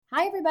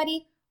Hi,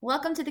 everybody.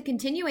 Welcome to the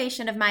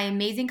continuation of my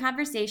amazing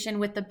conversation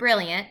with the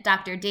brilliant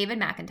Dr. David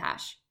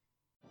McIntosh.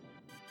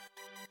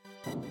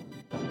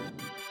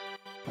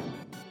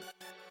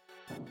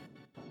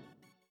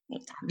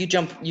 You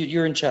jump.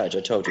 You're in charge.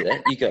 I told you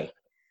that. You go.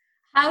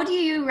 How do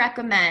you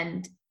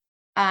recommend,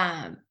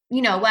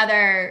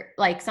 whether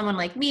like someone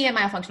like me, a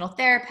myofunctional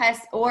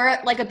therapist, or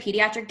like a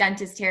pediatric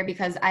dentist here,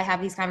 because I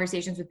have these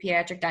conversations with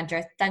pediatric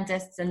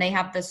dentists and they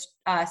have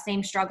the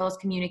same struggles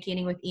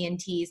communicating with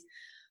ENTs.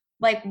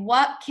 Like,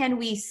 what can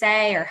we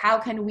say or how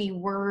can we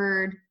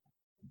word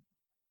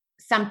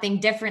something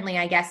differently,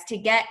 I guess, to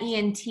get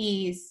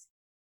ENTs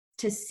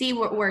to see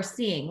what we're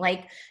seeing?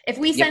 Like, if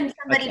we Yep. send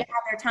somebody to Okay.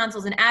 have their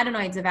tonsils and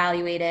adenoids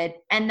evaluated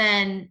and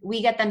then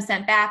we get them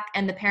sent back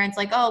and the parents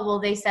like, oh, well,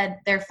 they said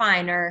they're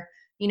fine, or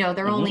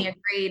they're only Mm-hmm.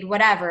 a grade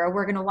whatever, or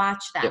we're going to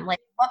watch them. Yep. Like,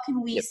 what can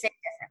we Yep. say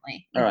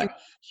differently All or do?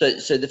 right.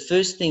 So the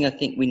first thing I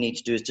think we need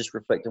to do is just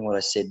reflect on what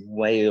I said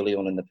way early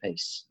on in the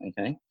piece.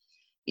 Okay,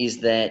 is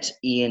that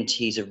ENT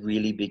is a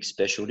really big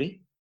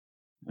specialty.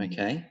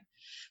 Okay,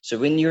 so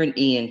when you're an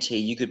ENT,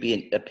 you could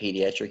be a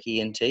pediatric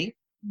ENT,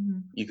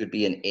 Mhm. you could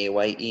be an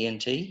airway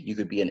ENT, you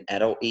could be an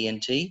adult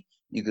ENT,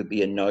 you could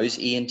be a nose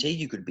ENT,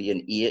 you could be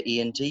an ear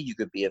ENT, you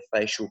could be a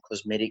facial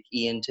cosmetic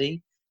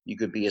ENT, you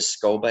could be a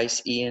skull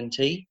base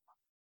ENT.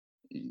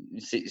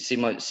 See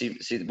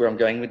where I'm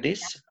going with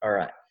this? All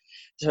right.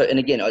 So, and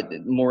again,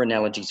 more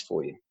analogies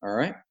for you. All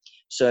right.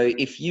 So,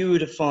 if you were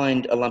to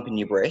find a lump in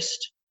your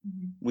breast,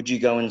 Mhm. would you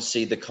go and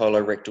see the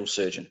colorectal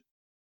surgeon?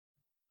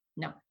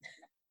 No.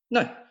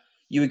 No.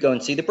 You would go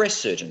and see the breast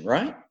surgeon,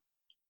 right?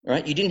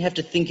 Right. You didn't have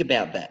to think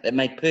about that. That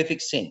made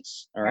perfect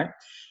sense. All Right. right.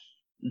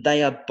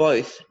 They are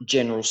both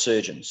general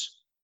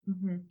surgeons,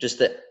 Mhm. just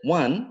that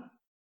one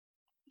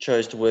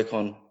chose to work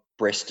on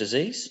breast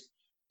disease,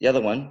 the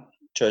other one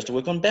chose to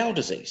work on bowel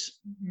disease.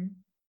 Mhm.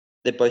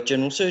 They're both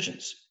general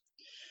surgeons.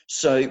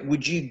 So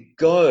would you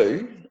go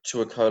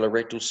to a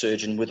colorectal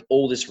surgeon with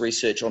all this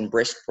research on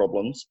breast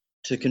problems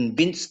to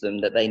convince them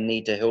that they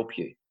need to help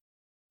you?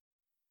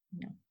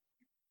 No.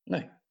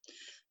 No.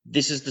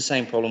 This is the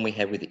same problem we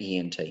have with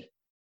ENT.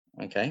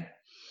 Okay.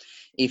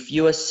 If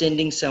you are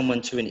sending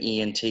someone to an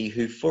ENT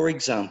who, for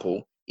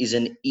example, is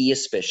an ear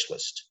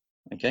specialist,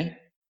 okay,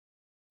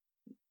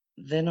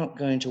 they're not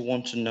going to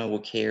want to know or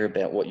care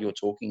about what you're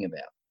talking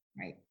about.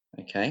 Right.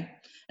 Okay.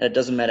 And it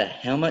doesn't matter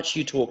how much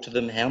you talk to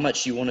them, how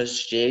much you want to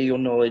share your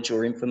knowledge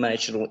or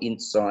information or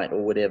insight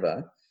or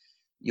whatever,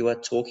 you are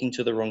talking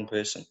to the wrong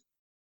person.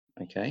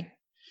 Okay.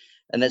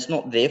 And that's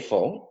not their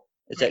fault.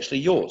 It's Right. actually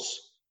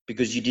yours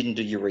because you didn't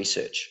do your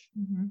research.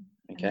 Mhm.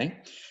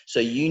 Okay. So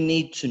you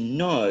need to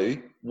know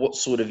what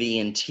sort of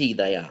ENT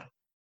they are.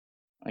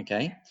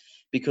 Okay.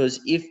 Because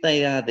if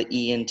they are the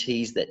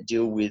ENTs that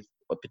deal with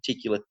a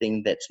particular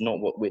thing that's not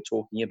what we're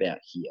talking about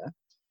here,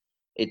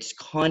 it's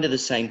kind of the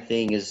same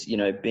thing as,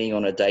 being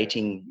on a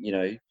dating,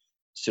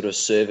 sort of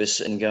service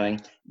and going,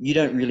 you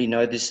don't really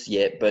know this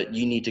yet, but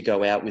you need to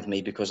go out with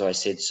me because I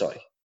said so.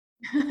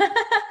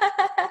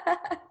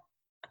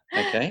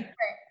 Okay.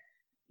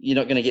 You're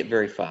not going to get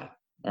very far.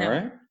 All No.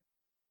 right.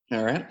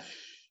 All right.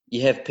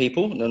 You have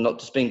people, and I'm not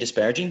just being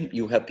disparaging,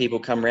 you'll have people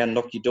come around,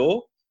 knock your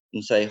door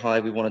and say, hi,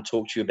 we want to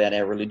talk to you about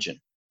our religion.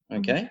 Mhm.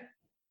 Okay.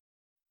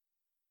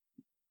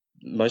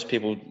 Most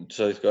people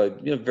so go,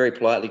 very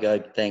politely go,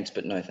 thanks,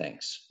 but no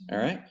thanks. All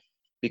Mhm. right.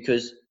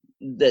 Because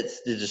they're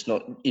just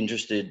not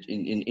interested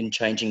in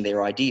changing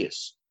their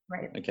ideas.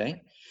 Right.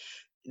 Okay.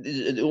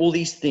 All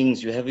these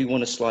things, you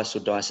want to slice or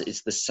dice it,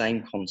 it's the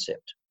same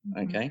concept.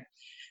 Mhm. Okay.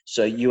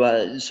 So to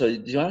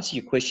answer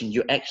your question,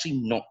 you're actually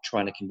not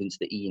trying to convince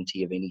the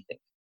ENT of anything.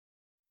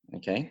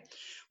 Okay.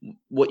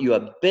 What you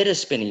are better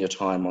spending your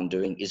time on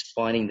doing is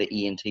finding the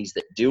ENTs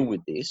that deal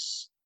with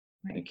this,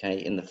 Right.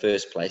 okay, in the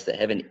first place, that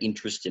have an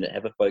interest in it,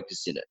 have a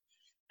focus in it.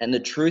 And the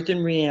truth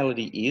and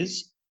reality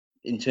is,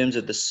 in terms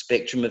of the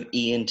spectrum of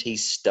ENT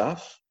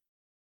stuff,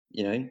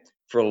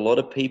 for a lot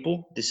of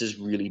people, this is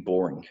really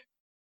boring.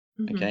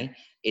 Mhm. Okay.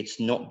 It's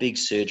not big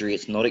surgery.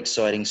 It's not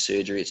exciting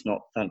surgery. It's not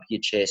thump your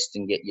chest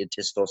and get your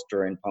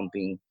testosterone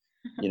pumping,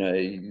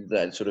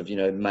 that sort of,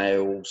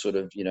 male sort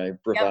of,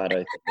 Yep. bravado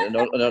thing. And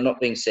I'm not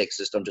being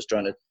sexist. I'm just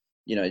trying to,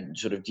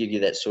 sort of give you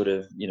that sort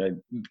of,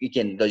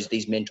 again,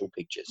 these mental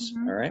pictures.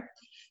 All Mhm. right.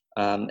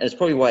 And it's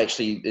probably why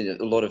actually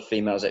a lot of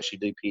females actually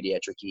do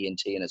pediatric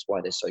ENT, and it's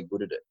why they're so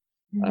good at it,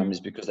 Mhm. is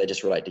because they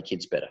just relate to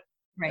kids better,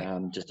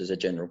 Right. just as a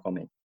general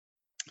comment.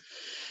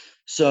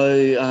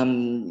 So,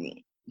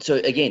 so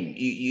again,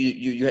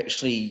 you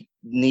actually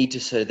need to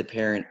say to the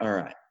parent, all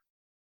right,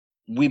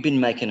 we've been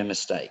making a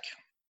mistake.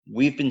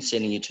 We've been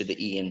sending you to the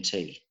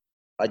ENT.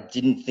 I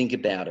didn't think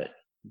about it,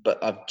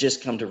 but I've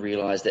just come to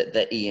realize that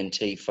that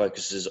ENT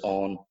focuses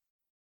on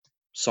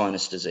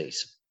sinus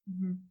disease.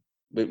 Mhm.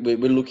 We're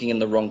looking in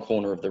the wrong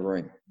corner of the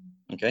room.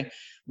 Okay.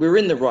 We're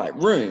in the right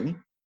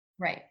room.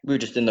 Right. We're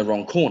just in the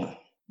wrong corner.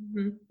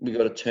 Mhm. We've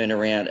got to turn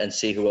around and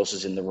see who else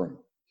is in the room.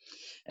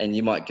 And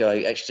you might go,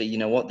 actually, you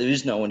know what? There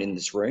is no one in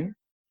this room.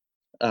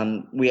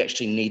 We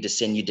actually need to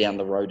send you down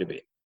the road a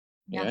bit,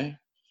 Yeah.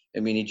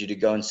 and we need you to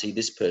go and see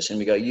this person.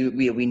 We go,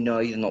 we know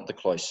you're not the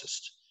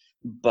closest,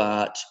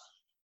 but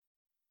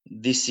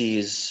this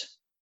is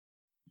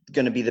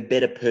going to be the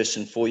better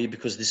person for you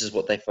because this is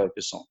what they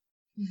focus on.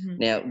 Mm-hmm.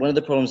 Now, one of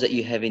the problems that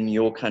you have in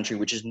your country,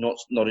 which is not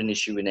an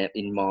issue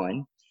in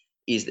mine,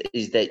 is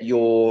that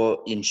your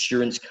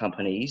insurance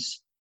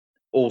companies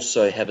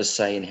also have a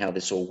say in how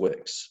this all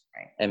works.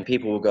 Right. And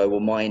people will go, well,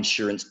 my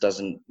insurance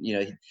doesn't,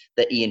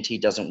 the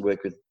ENT doesn't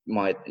work with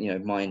my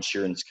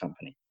insurance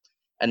company.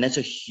 And that's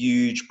a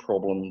huge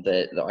problem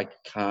that I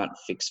can't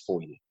fix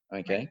for you.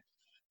 Okay.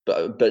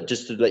 Right. But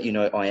just to let you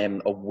know, I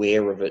am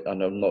aware of it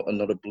and I'm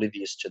not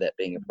oblivious to that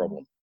being a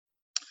problem.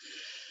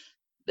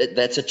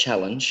 That's a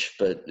challenge,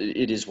 but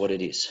it is what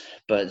it is.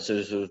 But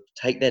sort of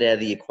take that out of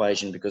the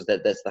equation because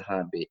that's the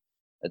hard bit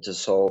to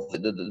solve.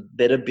 The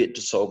better bit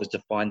to solve is to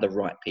find the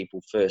right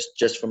people first,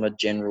 just from a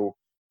general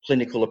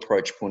clinical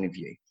approach point of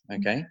view.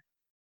 Okay.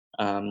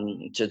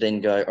 To then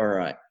go, all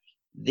right,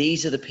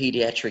 these are the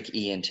pediatric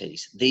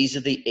ENTs. These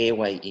are the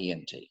airway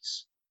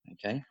ENTs.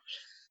 Okay.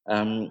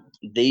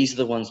 These are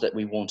the ones that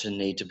we want and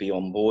need to be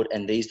on board,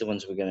 and these are the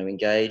ones we're going to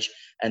engage,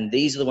 and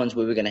these are the ones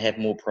where we're going to have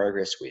more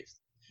progress with.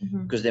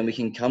 Because then we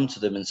can come to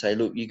them and say,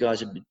 look, you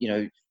guys are,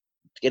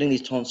 getting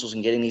these tonsils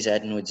and getting these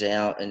adenoids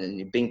out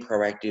and being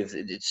proactive.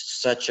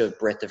 It's such a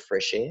breath of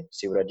fresh air.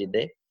 See what I did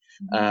there?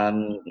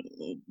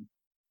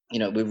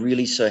 We're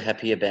really so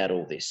happy about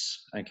all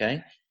this.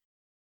 Okay.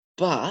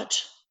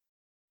 But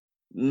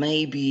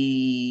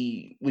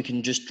maybe we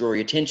can just draw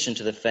your attention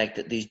to the fact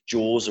that these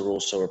jaws are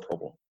also a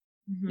problem.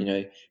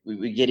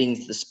 We're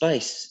getting the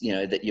space,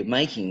 that you're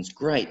making is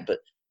great, but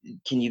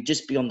can you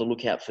just be on the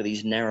lookout for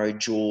these narrow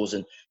jaws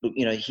and look,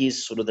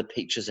 here's sort of the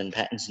pictures and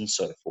patterns and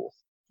so forth.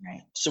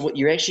 Right. So what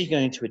you're actually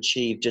going to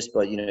achieve just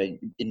by,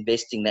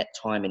 investing that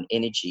time and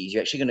energy,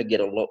 you're actually going to get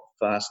a lot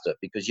faster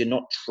because you're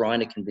not trying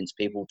to convince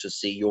people to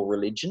see your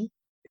religion.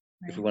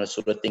 Right. If we want to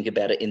sort of think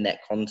about it in that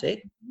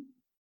context.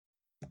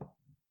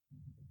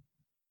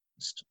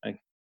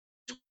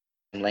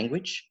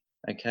 Language.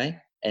 Okay.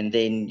 And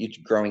then you're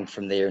growing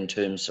from there in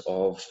terms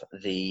of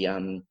the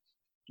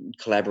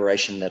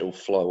collaboration that'll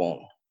flow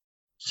on.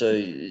 So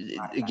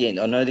again,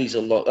 I know these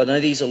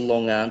are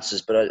long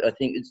answers, but I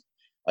think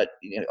I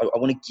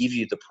want to give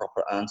you the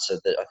proper answer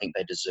that I think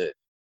they deserve.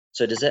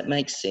 So does that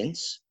make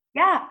sense?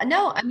 Yeah,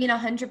 no, I mean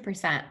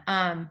 100%.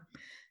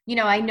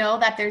 I know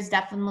that there's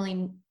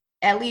definitely,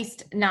 at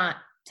least not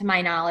to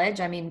my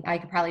knowledge, I mean, I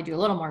could probably do a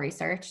little more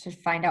research to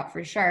find out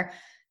for sure.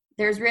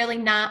 There's really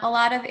not a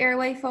lot of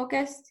airway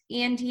focused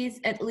ENTs,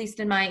 at least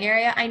in my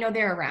area. I know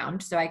they're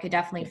around, so I could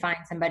definitely find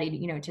somebody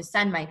to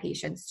send my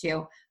patients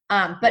to.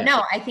 But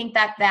no, I think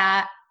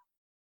that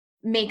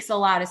makes a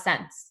lot of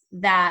sense.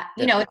 That,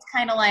 it's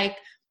kind of like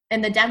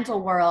in the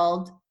dental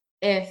world,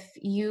 if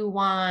you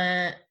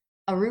want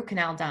a root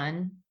canal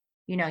done,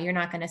 you're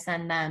not going to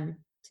send them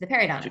to the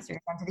periodontist,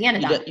 you're going to the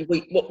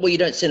endodontist. Well, you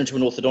don't send it to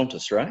an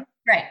orthodontist, right?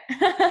 Right.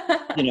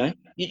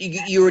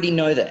 You already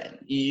know that.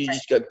 You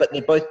just go, but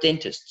they're both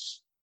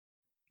dentists.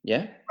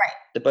 Yeah? Right.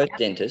 They're both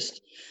dentists.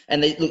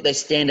 And they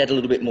stand out a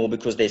little bit more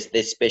because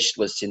they're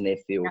specialists in their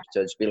field. Yeah.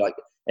 So it's be like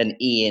an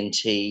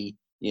ENT,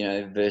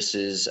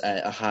 versus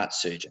a heart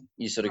surgeon.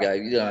 You sort of go,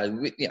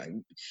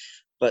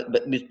 but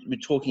we're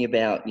talking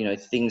about,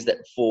 things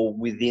that fall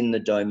within the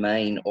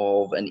domain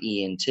of an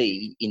ENT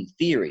in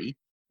theory,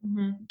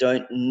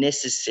 don't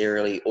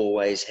necessarily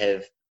always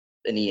have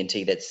an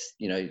ENT that's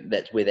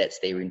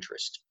their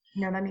interest.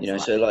 No, that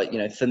makes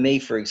sense. For me,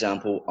 for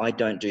example, I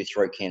don't do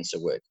throat cancer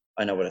work.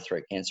 I know what a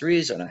throat cancer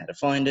is. I know how to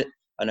find it.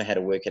 I know how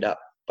to work it up,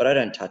 but I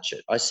don't touch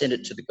it. I send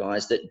it to the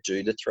guys that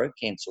do the throat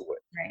cancer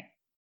work. Right.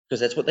 Because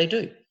that's what they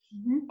do.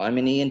 I'm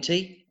an ENT.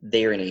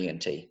 They're an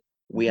ENT.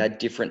 We are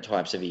different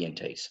types of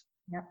ENTs.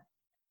 Yep.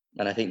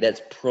 And I think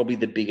that's probably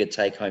the bigger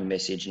take-home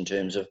message in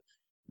terms of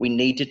we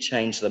need to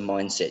change the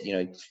mindset,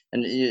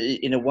 and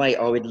in a way,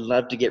 I would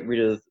love to get rid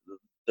of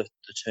the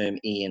term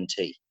ENT.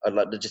 I'd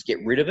like to just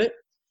get rid of it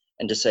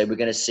and just say, we're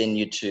going to send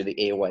you to the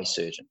airway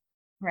surgeon.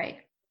 Right.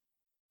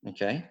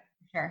 Okay.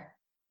 Sure.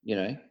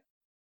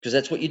 Because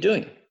that's what you're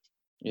doing,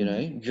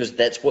 because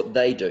that's what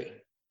they do.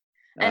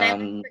 And I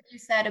like what you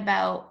said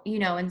about,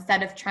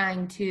 instead of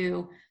trying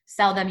to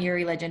sell them your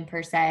religion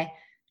per se,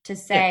 to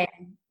say,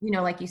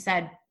 like you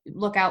said,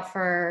 look out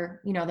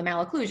for, the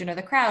malocclusion or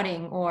the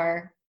crowding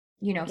or,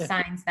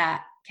 signs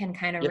that can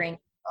kind of ring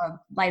or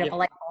light up a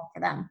light bulb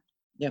for them.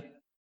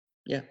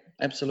 Yeah,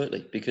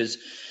 absolutely. Because,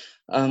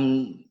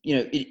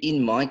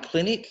 in my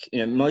clinic,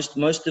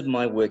 most of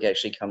my work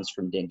actually comes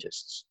from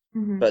dentists.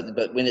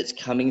 But when it's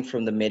coming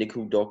from the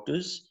medical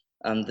doctors,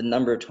 the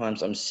number of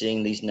times I'm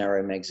seeing these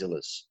narrow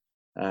maxillas,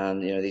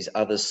 these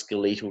other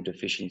skeletal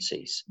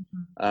deficiencies,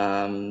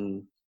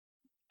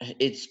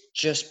 it's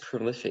just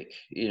prolific.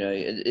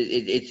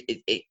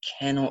 It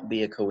cannot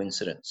be a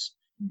coincidence.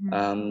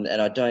 And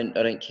I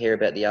don't care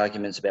about the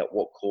arguments about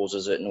what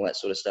causes it and all that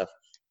sort of stuff.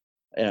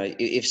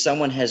 If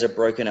someone has a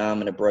broken arm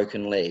and a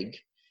broken leg,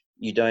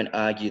 you don't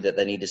argue that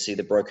they need to see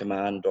the broken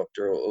arm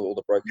doctor or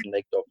the broken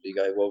leg doctor. You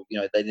go, well,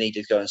 they need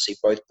to go and see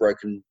both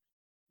broken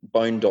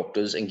bone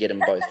doctors and get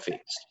them both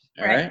fixed.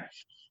 All right.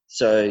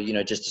 So,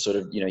 just to sort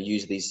of,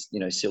 use these,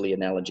 silly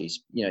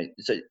analogies,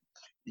 so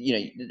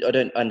I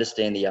don't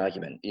understand the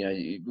argument.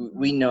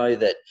 We know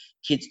that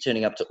kids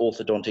turning up to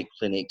orthodontic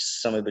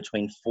clinics, somewhere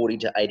between 40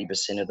 to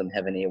 80% of them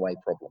have an airway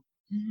problem.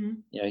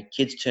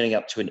 Kids turning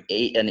up to an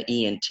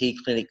ENT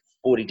clinic,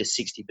 40 to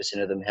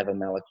 60% of them have a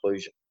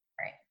malocclusion.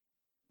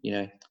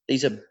 Right.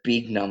 These are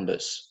big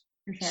numbers.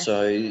 For sure.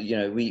 So,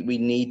 we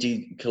need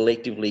to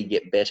collectively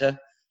get better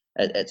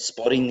at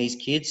spotting these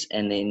kids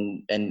and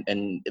then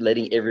and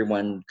letting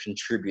everyone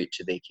contribute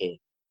to their care.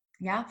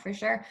 Yeah, for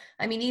sure.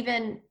 I mean,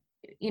 even,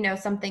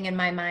 something in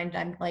my mind,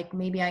 I'm like,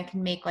 maybe I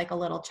can make like a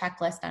little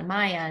checklist on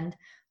my end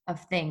of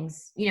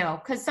things,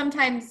 because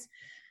sometimes,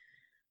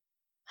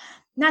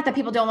 not that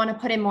people don't want to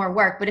put in more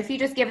work, but if you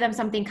just give them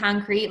something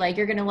concrete, like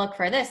you're going to look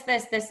for this,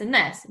 this, this, and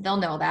this, they'll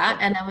know that.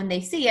 And then when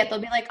they see it, they'll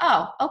be like,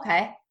 oh,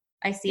 okay,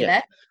 I see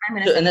that. I'm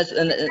going to,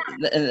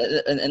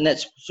 and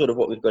that's sort of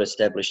what we've got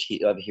established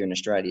over here in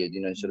Australia,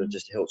 sort of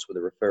just helps with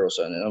the referral.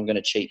 So, and I'm going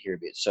to cheat here a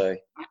bit. So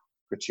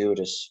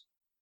gratuitous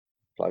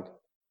plug.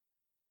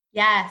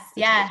 Yes.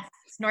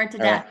 Snort to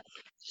death. Right.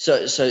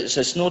 So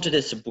Snort to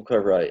Death is a book I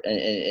wrote,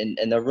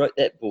 and I wrote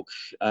that book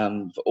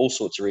for all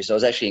sorts of reasons. I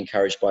was actually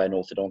encouraged by an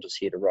orthodontist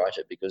here to write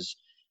it because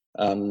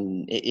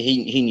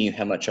he knew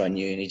how much I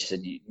knew, and he just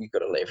said, you've got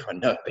to let everyone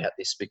know about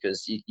this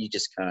because you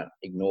just can't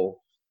ignore,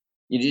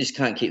 you just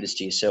can't keep this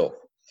to yourself.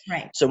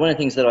 Right. So one of the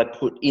things that I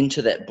put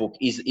into that book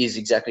is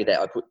exactly that.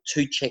 I put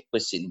 2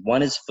 checklists in.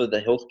 One is for the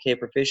healthcare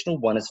professional,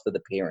 one is for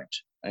the parent.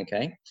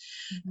 Okay.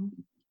 Mm-hmm.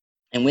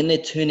 And when they're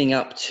turning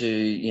up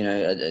to,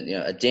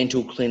 a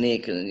dental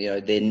clinic,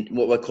 and they're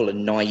what I call a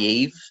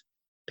naive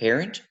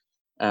parent,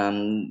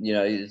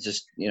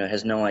 just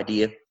has no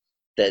idea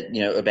that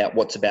about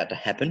what's about to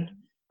happen.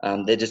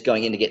 They're just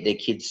going in to get their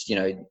kids,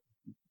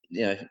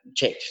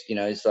 checked.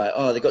 It's like,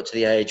 oh, they got to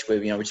the age where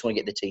we just want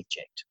to get their teeth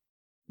checked.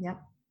 Yeah.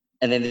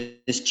 And then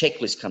this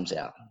checklist comes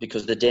out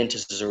because the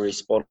dentist has already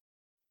spotted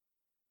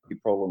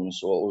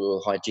problems, or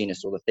the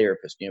hygienist or the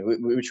therapist,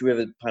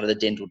 whichever part of the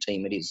dental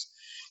team it is.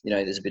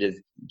 There's a bit of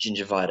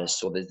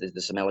gingivitis, or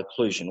there's some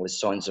malocclusion, or there's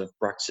signs of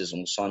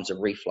bruxism, signs of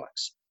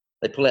reflux.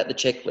 They pull out the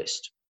checklist,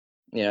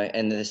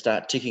 and they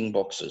start ticking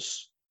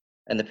boxes.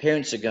 And the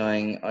parents are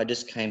going, I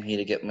just came here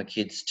to get my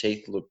kids'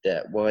 teeth looked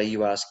at. Why are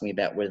you asking me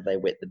about whether they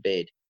wet the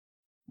bed?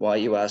 Why are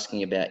you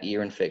asking about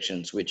ear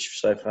infections,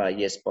 which so far,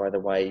 yes, by the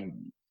way,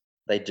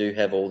 they do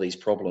have all these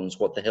problems.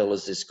 What the hell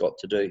has this got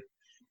to do?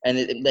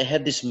 And they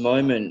had this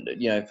moment,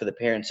 for the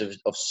parents of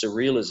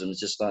surrealism. It's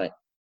just like,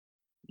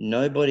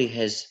 nobody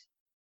has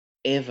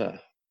ever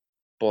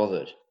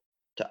bothered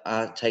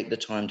to take the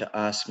time to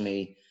ask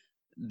me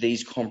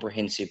these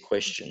comprehensive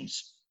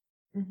questions.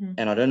 Mm-hmm.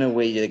 And I don't know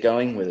where you're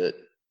going with it,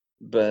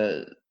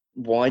 but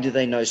why do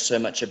they know so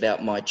much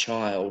about my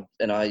child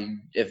and I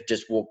have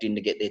just walked in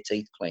to get their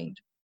teeth cleaned,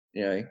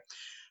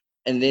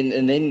 And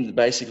then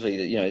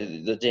basically,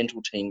 the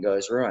dental team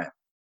goes, right,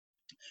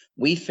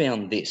 we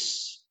found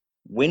this.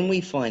 When we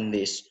find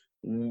this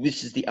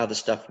is the other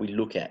stuff we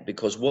look at,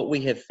 because what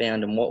we have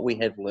found and what we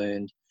have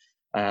learned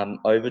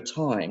over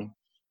time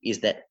is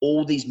that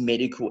all these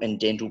medical and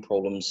dental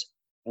problems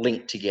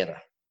link together.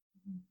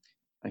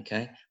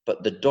 Okay.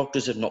 But the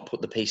doctors have not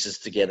put the pieces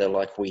together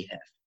like we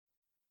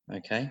have.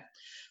 Okay.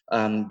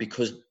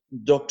 Because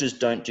doctors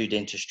don't do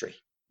dentistry.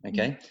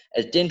 Okay.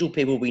 As dental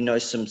people, we know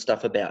some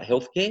stuff about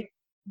healthcare,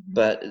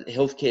 but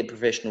healthcare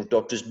professional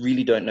doctors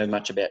really don't know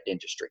much about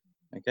dentistry.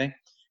 Okay.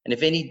 And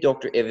if any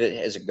doctor ever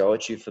has a go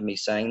at you for me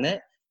saying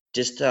that,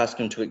 just ask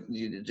them to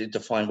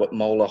define what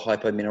molar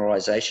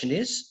hypomineralization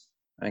is.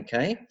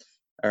 Okay.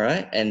 All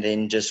right. And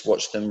then just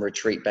watch them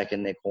retreat back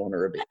in their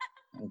corner a bit.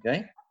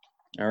 Okay.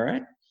 All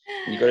right.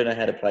 You've got to know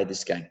how to play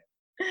this game.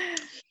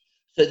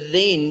 So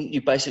then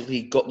you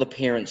basically got the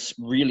parents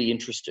really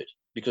interested,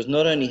 because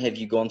not only have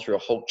you gone through a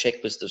whole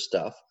checklist of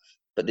stuff,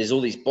 but there's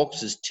all these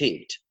boxes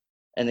ticked,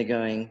 and they're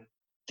going,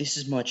 this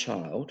is my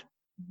child.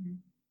 Mm-hmm.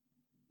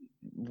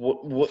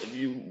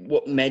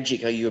 What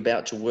magic are you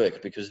about to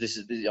work? Because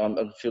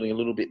I'm feeling a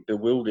little bit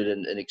bewildered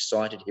and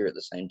excited here at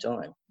the same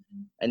time.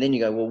 Mm-hmm. And then you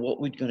go, well, what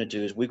we're going to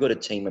do is we've got a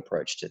team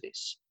approach to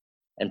this.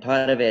 And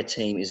part of our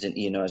team is an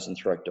ear, nose and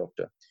throat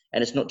doctor.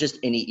 And it's not just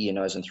any ear,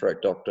 nose and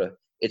throat doctor.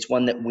 It's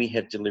one that we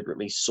have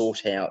deliberately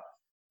sought out,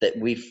 that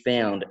we've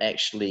found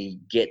actually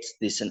gets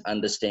this and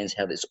understands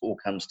how this all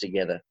comes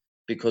together.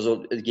 Because,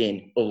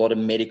 again, a lot of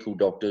medical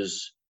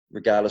doctors,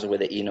 regardless of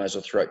whether ear, nose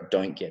or throat,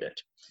 don't get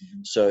it.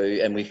 Mm-hmm. So,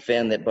 and we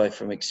found that both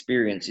from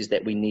experience is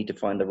that we need to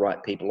find the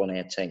right people on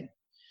our team.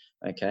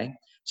 Okay.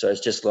 So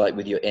it's just like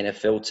with your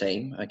NFL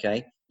team.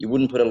 Okay. You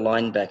wouldn't put a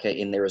linebacker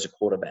in there as a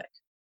quarterback.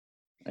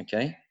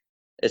 Okay.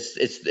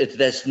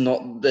 That's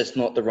not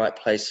the right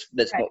place.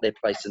 That's right. Not their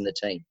place in the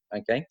team.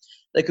 Okay.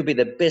 They could be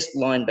the best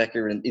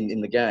linebacker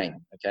in the game.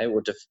 Okay.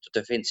 Or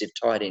defensive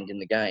tight end in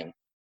the game.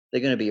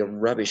 They're going to be a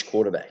rubbish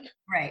quarterback.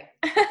 Right.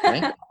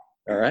 Okay?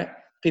 All right.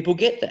 People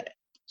get that.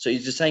 So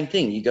it's the same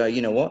thing. You go,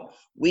 you know what?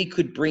 We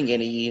could bring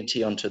any ENT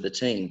onto the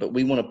team, but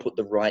we want to put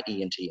the right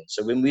ENT in.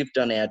 So when we've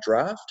done our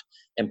draft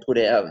and put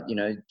our,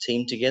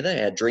 team together,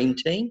 our dream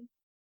team,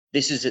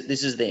 this is it.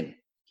 This is them.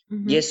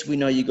 Mm-hmm. Yes, we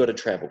know you got to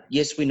travel.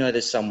 Yes, we know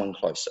there's someone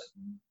closer.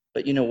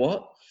 But you know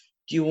what?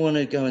 do you want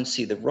to go and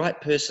see the right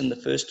person the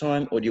first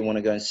time, or do you want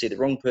to go and see the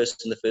wrong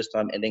person the first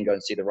time and then go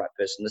and see the right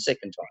person the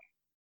second time?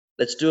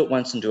 Let's do it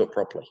once and do it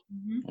properly.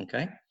 Mm-hmm.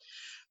 Okay.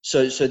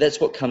 So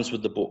that's what comes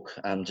with the book.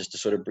 Just to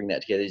sort of bring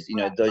that together is,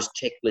 those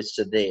checklists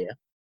are there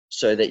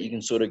so that you can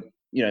sort of,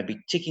 be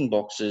ticking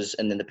boxes,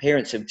 and then the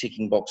parents have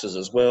ticking boxes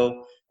as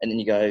well. And then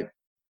you go,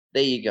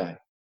 there you go.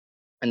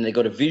 And they've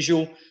got a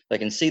visual, they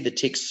can see the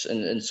ticks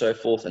and so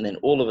forth. And then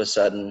all of a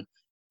sudden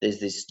there's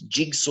this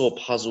jigsaw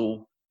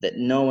puzzle that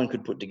no one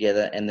could put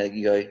together. And then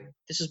you go,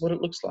 this is what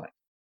it looks like.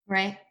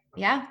 Right.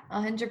 Yeah.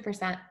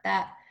 100%.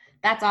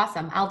 That's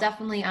awesome. I'll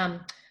definitely,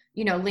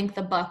 link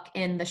the book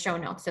in the show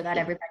notes so that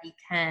everybody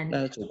can,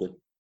 No, that's all good.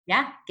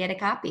 Yeah, get a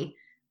copy.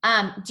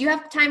 Do you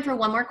have time for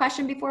one more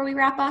question before we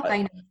wrap up?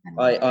 I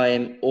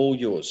am all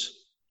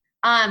yours.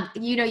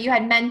 You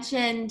had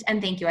mentioned,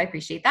 and thank you, I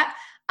appreciate that,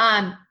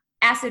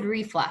 acid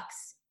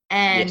reflux.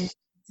 And yes.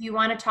 Do you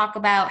want to talk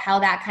about how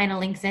that kind of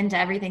links into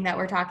everything that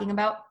we're talking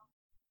about?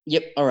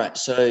 Yep. All right.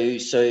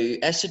 So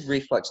acid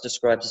reflux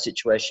describes a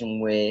situation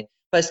where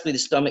basically the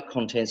stomach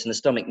contents and the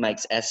stomach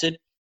makes acid,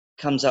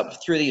 comes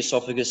up through the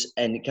esophagus,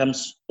 and it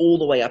comes all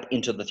the way up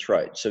into the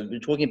throat. So we're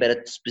talking about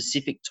a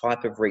specific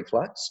type of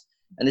reflux.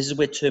 And this is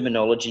where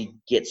terminology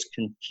gets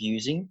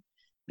confusing,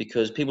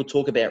 because people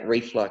talk about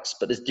reflux,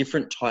 but there's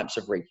different types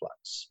of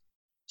reflux.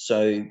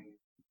 So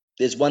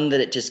there's one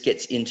that it just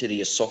gets into the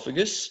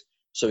esophagus.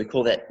 So we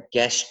call that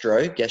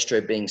gastro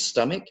being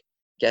stomach,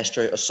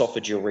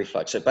 gastroesophageal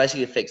reflux. So it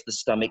basically affects the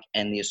stomach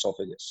and the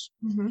esophagus.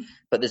 Mm-hmm.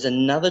 But there's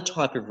another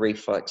type of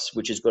reflux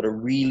which has got a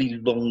really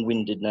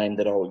long-winded name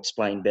that I'll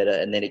explain better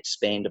and then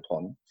expand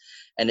upon.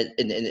 And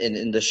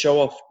the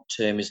show-off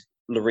term is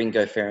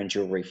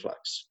laryngopharyngeal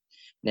reflux.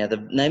 Now,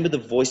 the name of the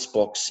voice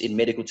box in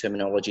medical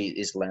terminology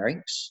is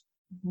larynx.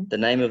 Mm-hmm. The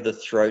name of the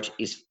throat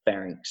is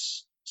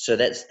pharynx. So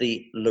that's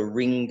the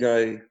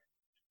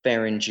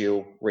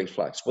laryngopharyngeal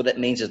reflux. What that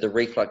means is the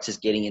reflux is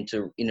getting in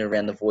and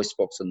around the voice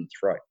box and the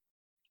throat.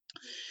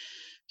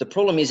 The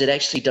problem is it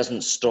actually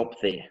doesn't stop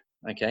there,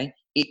 okay?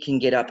 It can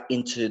get up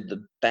into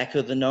the back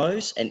of the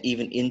nose and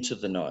even into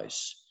the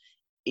nose.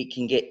 It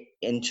can get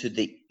into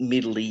the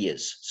middle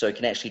ears. So it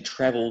can actually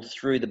travel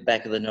through the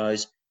back of the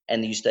nose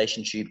and the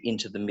eustachian tube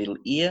into the middle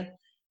ear.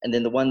 And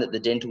then the one that the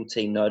dental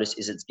team notice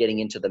is it's getting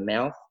into the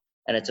mouth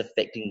and it's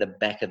affecting the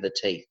back of the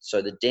teeth.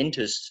 So the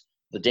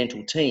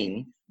dental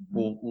team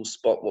will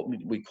spot what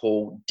we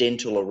call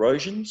dental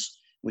erosions,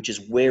 which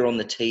is wear on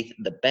the teeth,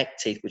 the back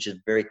teeth, which is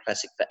very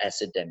classic for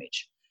acid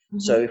damage. Mm-hmm.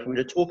 So if we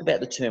were to talk about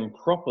the term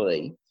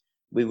properly,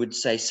 we would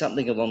say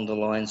something along the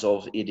lines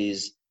of it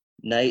is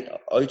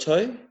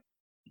oto,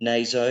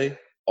 naso,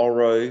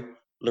 oro,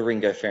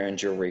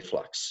 laryngopharyngeal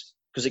reflux,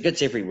 because it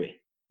gets everywhere.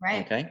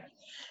 Right. Okay.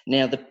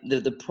 Now,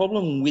 the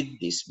problem with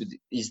this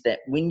is that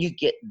when you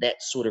get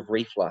that sort of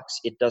reflux,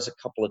 it does a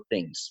couple of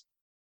things.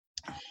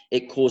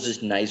 It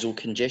causes nasal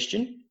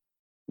congestion,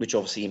 which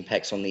obviously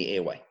impacts on the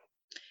airway.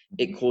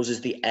 It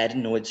causes the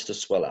adenoids to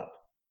swell up,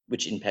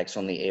 which impacts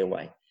on the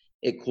airway.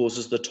 It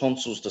causes the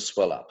tonsils to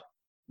swell up,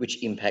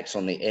 which impacts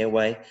on the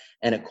airway.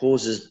 And it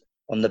causes,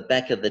 on the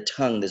back of the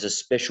tongue, there's a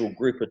special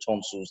group of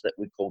tonsils that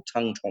we call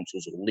tongue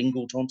tonsils or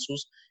lingual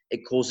tonsils.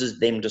 It causes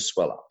them to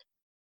swell up.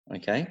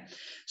 Okay?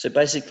 So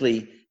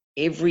basically,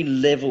 every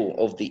level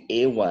of the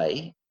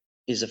airway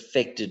is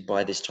affected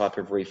by this type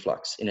of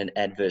reflux in an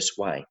adverse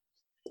way.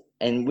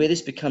 And where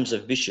this becomes a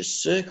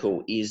vicious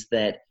circle is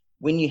that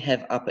when you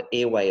have upper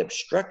airway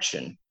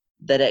obstruction,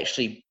 that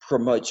actually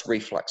promotes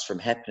reflux from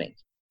happening.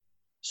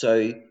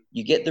 So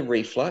you get the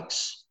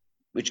reflux,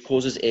 which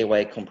causes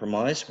airway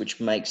compromise, which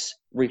makes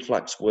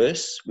reflux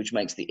worse, which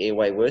makes the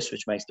airway worse,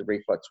 which makes the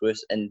reflux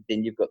worse, and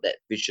then you've got that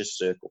vicious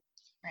circle.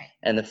 Right.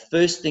 And the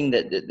first thing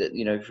that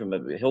from a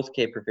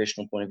healthcare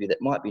professional point of view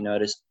that might be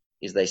noticed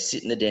is they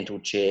sit in the dental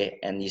chair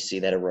and you see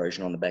that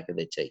erosion on the back of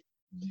their teeth.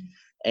 Mm-hmm.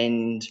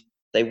 And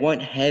they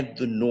won't have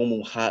the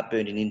normal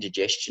heartburn and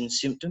indigestion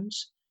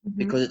symptoms, mm-hmm.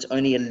 because it's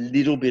only a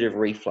little bit of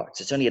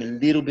reflux. It's only a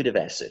little bit of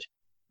acid,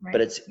 right.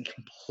 But it's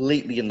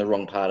completely in the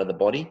wrong part of the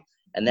body.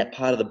 And that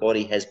part of the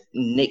body has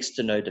next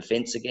to no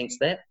defense against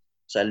that.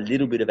 So a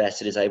little bit of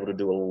acid is able to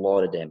do a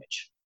lot of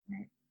damage.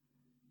 Right.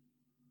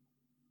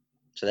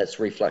 So that's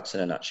reflux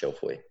in a nutshell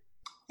for you.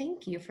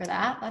 Thank you for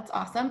that. That's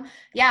awesome.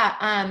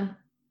 Yeah.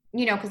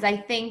 Because I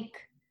think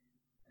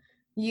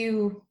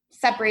you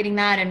separating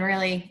that and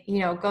really,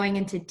 going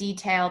into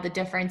detail, the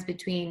difference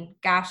between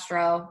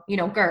gastro,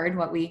 GERD,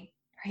 what we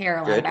hear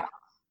a lot about,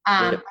 yep.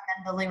 And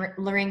the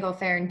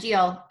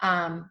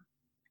laryngopharyngeal,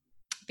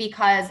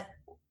 because,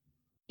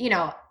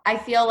 I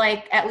feel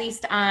like at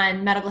least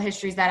on medical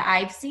histories that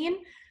I've seen,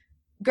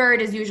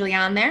 GERD is usually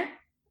on there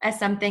as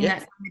something, yep.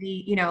 that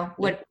somebody,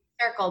 would yep.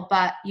 circle,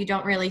 but you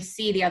don't really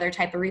see the other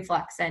type of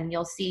reflux, and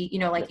you'll see,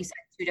 like yep. you said,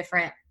 two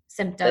different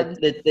symptoms.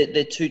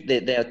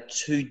 They are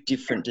two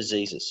different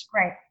diseases.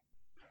 Right.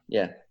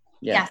 Yeah.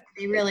 Yes,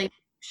 they really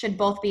should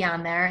both be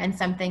on there, and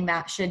something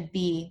that should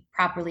be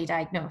properly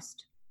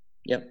diagnosed.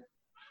 Yep.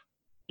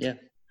 Yeah.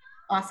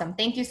 Awesome.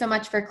 Thank you so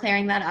much for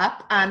clearing that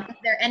up. Is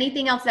there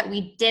anything else that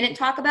we didn't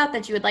talk about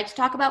that you would like to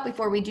talk about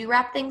before we do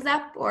wrap things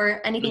up, or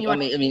anything Look, you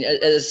want? I mean,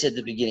 as I said at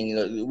the beginning, you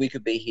know, we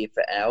could be here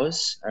for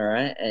hours, all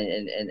right,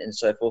 and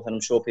so forth, and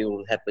I'm sure people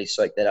will happily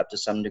soak that up to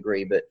some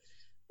degree. But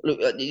look,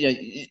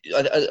 you know,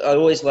 I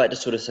always like to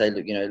sort of say,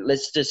 look, you know,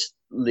 let's just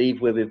leave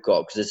where we've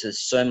got, because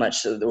there's so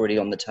much already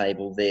on the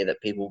table there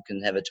that people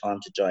can have a time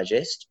to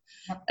digest.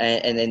 Yep.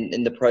 And then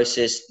in the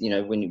process, you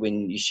know,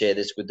 when you share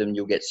this with them,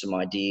 you'll get some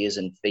ideas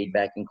and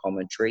feedback and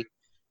commentary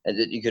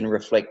that you can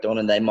reflect on,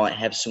 and they might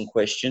have some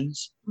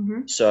questions.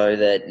 Mm-hmm. So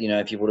that, you know,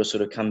 if you want to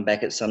sort of come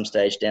back at some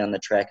stage down the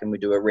track and we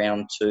do a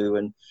round 2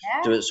 and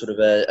do a sort of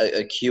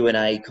a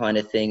Q&A kind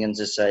of thing, and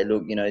just say,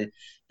 look, you know,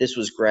 this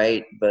was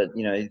great, but,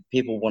 you know,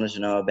 people wanted to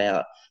know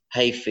about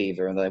hay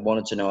fever, and they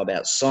wanted to know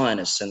about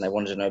sinus, and they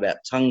wanted to know about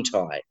tongue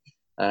tie,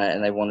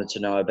 and they wanted to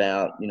know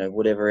about, you know,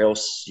 whatever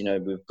else, you know,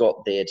 we've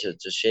got there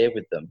to share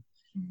with them.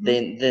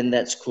 Mm-hmm. Then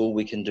that's cool.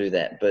 We can do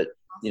that. But,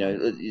 you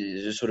know,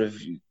 sort of,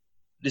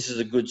 this is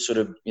a good sort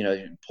of, you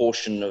know,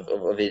 portion of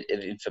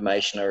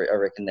information. I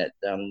reckon that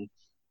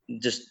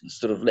just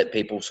sort of let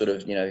people sort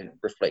of, you know,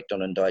 reflect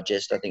on and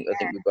digest. I think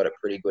we've got it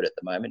pretty good at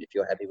the moment, if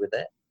you're happy with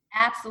that.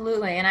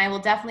 Absolutely. And I will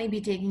definitely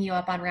be taking you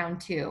up on round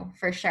 2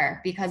 for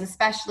sure, because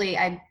especially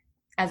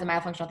as a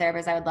myofunctional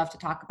therapist, I would love to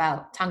talk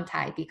about tongue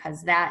tie,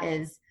 because that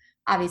is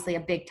obviously a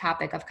big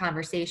topic of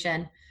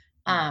conversation.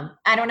 I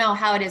don't know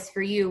how it is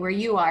for you where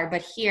you are,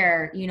 but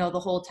here, you know,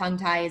 the whole tongue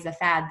tie is a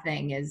fad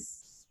thing is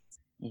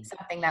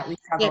something that we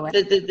struggle with.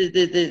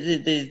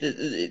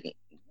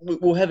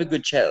 We'll have a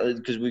good chat,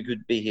 because we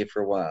could be here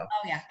for a while.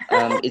 Oh yeah.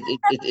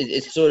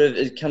 It sort of,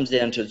 it comes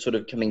down to sort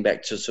of coming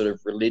back to sort of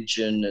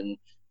religion and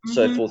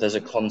so forth as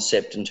a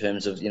concept, in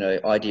terms of, you know,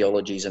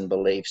 ideologies and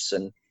beliefs,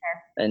 and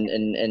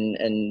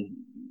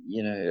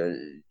you know,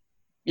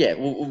 yeah,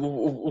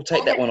 we'll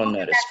take that one on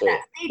notice.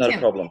 Not a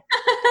problem.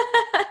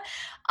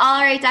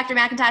 All right, Dr.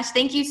 McIntosh,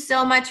 thank you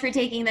so much for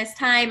taking this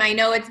time. I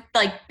know it's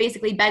like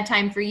basically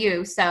bedtime for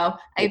you, so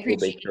I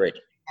appreciate it.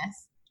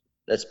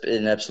 That's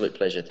been an absolute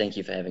pleasure. Thank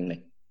you for having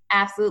me.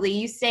 Absolutely.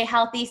 You stay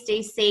healthy,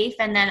 stay safe,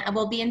 and then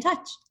we'll be in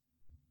touch.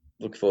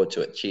 Look forward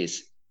to it.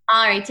 Cheers.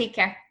 All right, take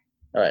care.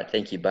 All right,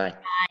 thank you. Bye.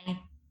 Bye.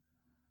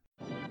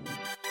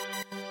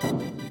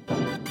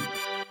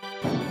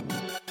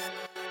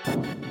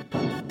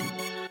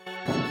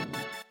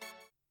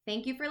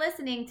 Thank you for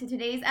listening to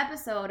today's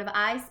episode of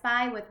I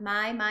Spy with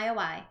My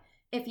MyOI.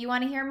 If you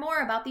want to hear more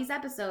about these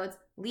episodes,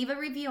 leave a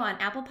review on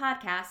Apple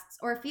Podcasts,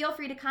 or feel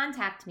free to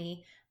contact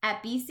me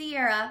at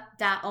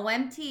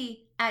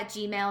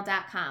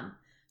bsierra.omt@gmail.com.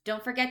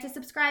 Don't forget to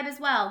subscribe as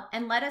well,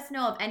 and let us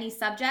know of any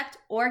subject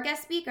or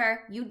guest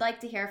speaker you'd like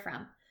to hear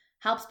from.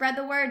 Help spread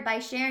the word by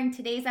sharing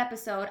today's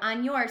episode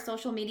on your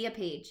social media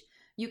page.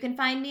 You can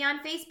find me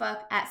on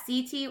Facebook at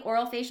CT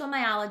Oral Facial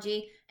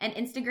Myology and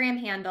Instagram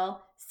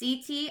handle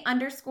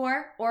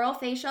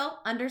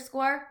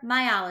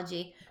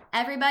CT_oralfacial_myology.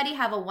 Everybody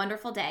have a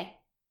wonderful day.